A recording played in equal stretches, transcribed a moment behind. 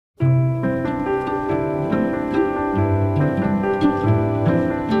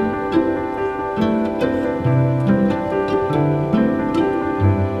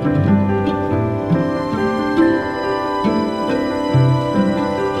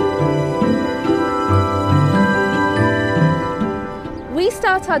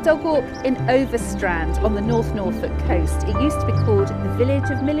start our dog walk in Overstrand on the North Norfolk coast. It used to be called the Village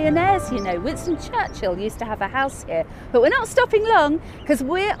of Millionaires, you know. Winston Churchill used to have a house here. But we're not stopping long because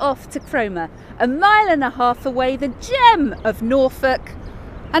we're off to Cromer, a mile and a half away, the gem of Norfolk.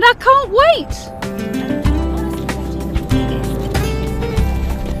 And I can't wait!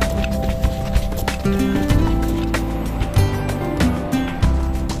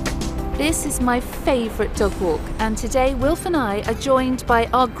 This is my favourite dog walk, and today Wilf and I are joined by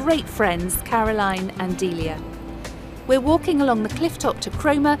our great friends Caroline and Delia. We're walking along the cliff top to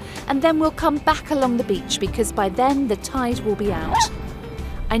Cromer, and then we'll come back along the beach because by then the tide will be out.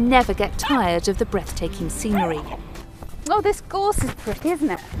 I never get tired of the breathtaking scenery. Oh, this gorse is pretty,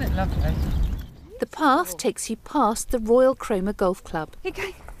 isn't it? Isn't it lovely? The path takes you past the Royal Cromer Golf Club.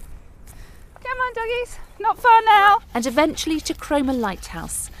 Okay. Come on, doggies. Not far now. And eventually to Cromer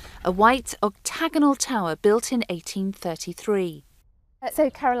Lighthouse, a white octagonal tower built in 1833. So,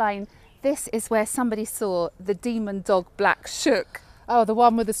 Caroline, this is where somebody saw the demon dog Black Shuck. Oh, the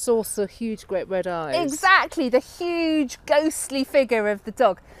one with the saucer, huge great red eyes. Exactly, the huge ghostly figure of the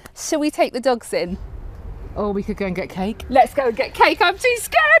dog. Shall we take the dogs in? Or we could go and get cake. Let's go and get cake. I'm too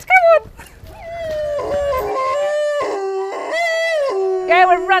scared. Come on. Yeah,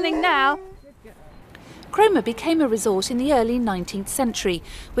 we're running now. Cromer became a resort in the early 19th century,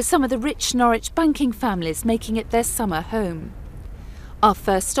 with some of the rich Norwich banking families making it their summer home. Our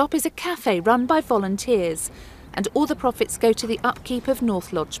first stop is a cafe run by volunteers, and all the profits go to the upkeep of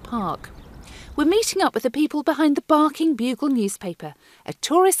North Lodge Park. We're meeting up with the people behind the Barking Bugle newspaper, a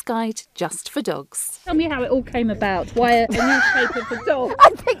tourist guide just for dogs. Tell me how it all came about. Why a newspaper for dogs? I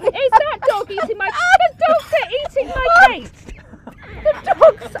think is that dog eating my... The dogs are eating my cake! The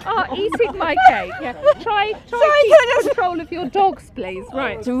dogs are eating my cake. Yeah. Try keep control of your dogs, please.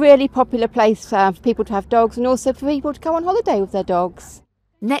 Right. It's a really popular place for people to have dogs and also for people to go on holiday with their dogs.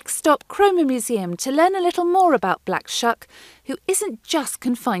 Next stop, Cromer Museum, to learn a little more about Black Shuck, who isn't just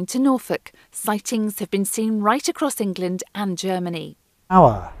confined to Norfolk. Sightings have been seen right across England and Germany.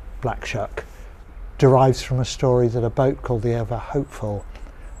 Our Black Shuck derives from a story that a boat called the Ever Hopeful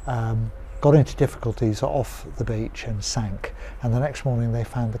got into difficulties off the beach and sank, and the next morning they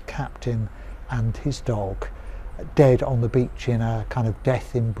found the captain and his dog dead on the beach in a kind of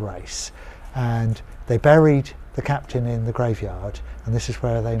death embrace, and they buried the captain in the graveyard, and this is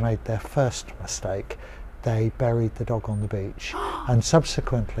where they made their first mistake. They buried the dog on the beach, and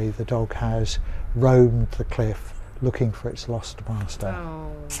subsequently the dog has roamed the cliff looking for its lost master.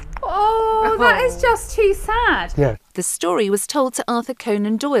 Oh, that is just too sad. Yeah. The story was told to Arthur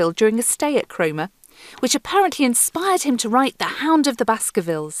Conan Doyle during a stay at Cromer, which apparently inspired him to write The Hound of the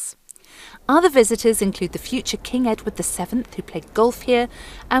Baskervilles. Other visitors include the future King Edward VII, who played golf here,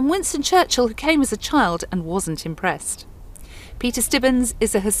 and Winston Churchill, who came as a child and wasn't impressed. Peter Stibbons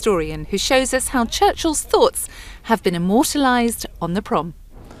is a historian who shows us how Churchill's thoughts have been immortalised on the prom.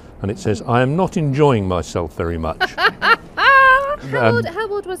 And it says, "I am not enjoying myself very much." How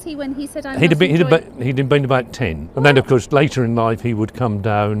old was he when he said, He'd been about 10. And then, of course, later in life he would come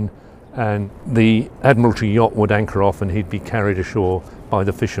down and the Admiralty yacht would anchor off and he'd be carried ashore by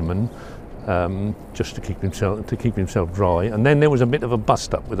the fishermen just to keep himself dry. And then there was a bit of a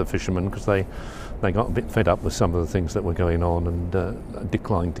bust-up with the fishermen because they got a bit fed up with some of the things that were going on and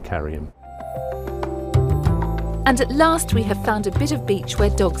declined to carry him. And at last we have found a bit of beach where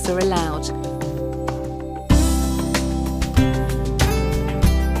dogs are allowed.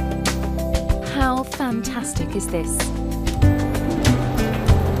 How fantastic is this?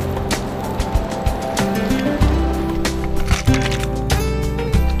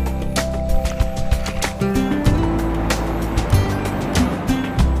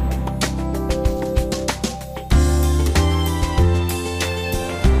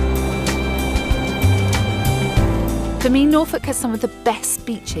 For me, Norfolk has some of the best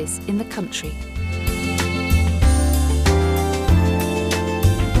beaches in the country.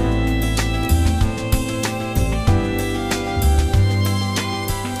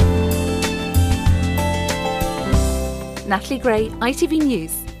 Natalie Gray, ITV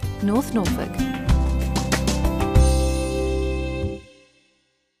News, North Norfolk.